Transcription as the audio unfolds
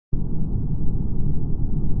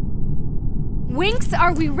Winx,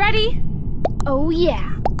 are we ready? Oh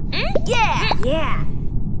yeah. Yeah! Yeah.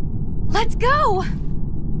 Let's go!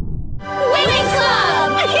 Winx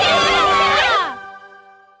Club! Yeah!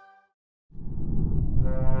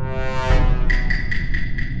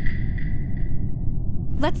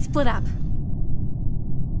 Let's split up.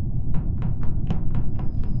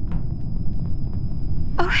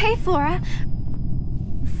 Oh, hey, Flora.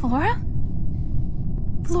 Flora?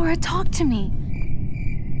 Flora, talk to me.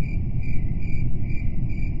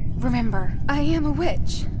 Remember, I am a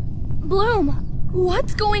witch. Bloom,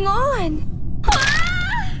 what's going on?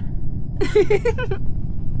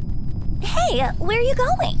 Hey, where are you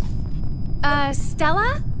going?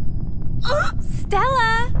 Stella?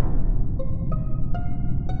 Stella?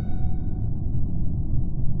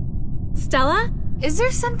 Stella? Is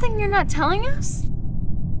there something you're not telling us?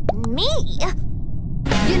 Me?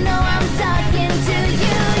 You know I'm talking to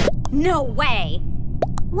you. No way.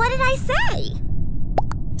 What did I say?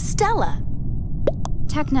 Stella.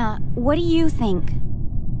 Techna, what do you think?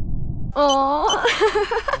 Oh.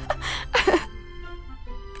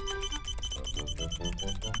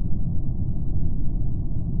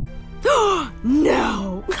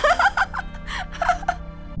 No!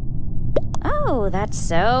 Oh, that's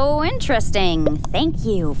so interesting. Thank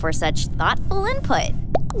you for such thoughtful input.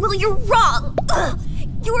 Well, you're wrong. Ugh.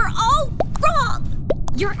 You are all wrong.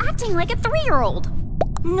 You're acting like a 3-year-old.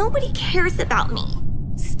 Nobody cares about me.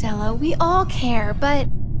 Stella, we all care, but...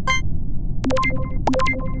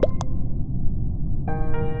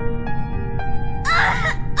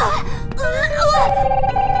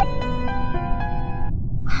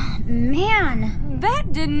 Man.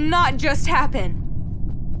 That did not just happen.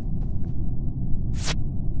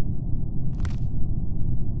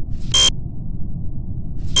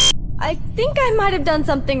 I think I might have done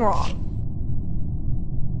something wrong.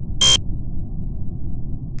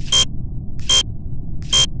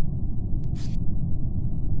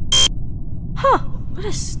 Huh, what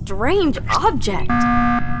a strange object.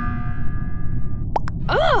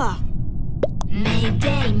 Ugh!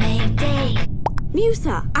 Mayday, mayday.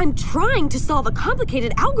 Musa, I'm trying to solve a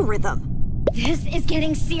complicated algorithm. This is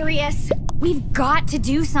getting serious. We've got to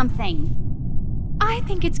do something. I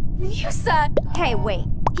think it's Musa. Hey, wait.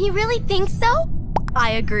 You really think so?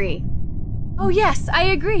 I agree. Oh yes, I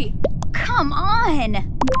agree. Come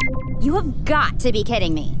on. You have got to be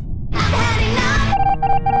kidding me.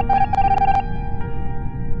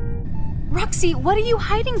 Roxy, what are you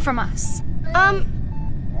hiding from us?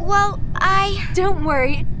 Well, Don't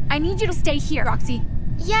worry. I need you to stay here, Roxy.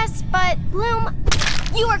 Yes, but Bloom,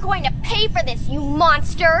 you are going to pay for this, you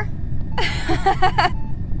monster!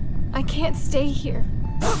 I can't stay here.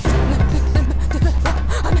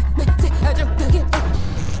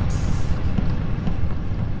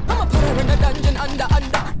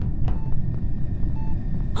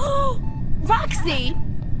 Roxy!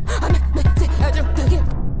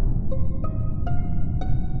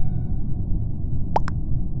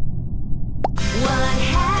 What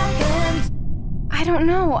happened? I don't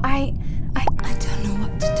know. I don't know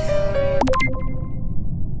what to do.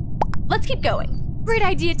 Let's keep going. Great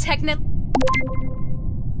idea, Techna.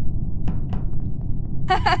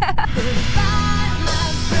 Goodbye,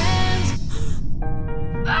 my friends.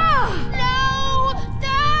 Ah! No!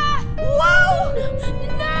 Whoa!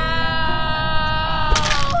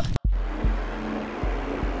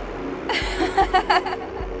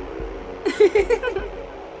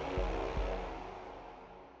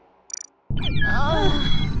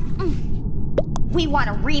 We want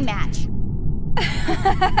a rematch.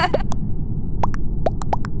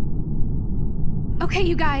 Okay,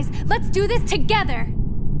 you guys, let's do this together.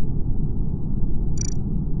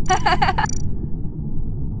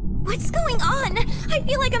 What's going on? I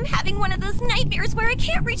feel like I'm having one of those nightmares where I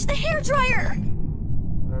can't reach the hairdryer.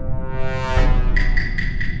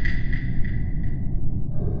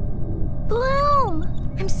 Bloom!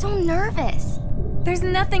 I'm so nervous. There's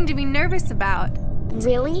nothing to be nervous about.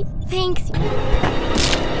 Really? Thanks. No!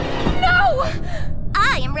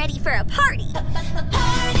 I am ready for a party. Party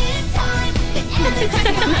time. The energy's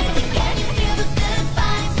rising. Can you feel the good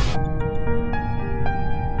vibes?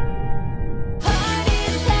 Party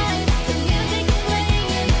time. The music is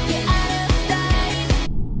playing. You're out of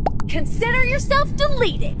sight. Consider yourself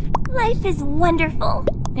deleted. Life is wonderful.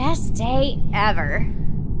 Best day ever.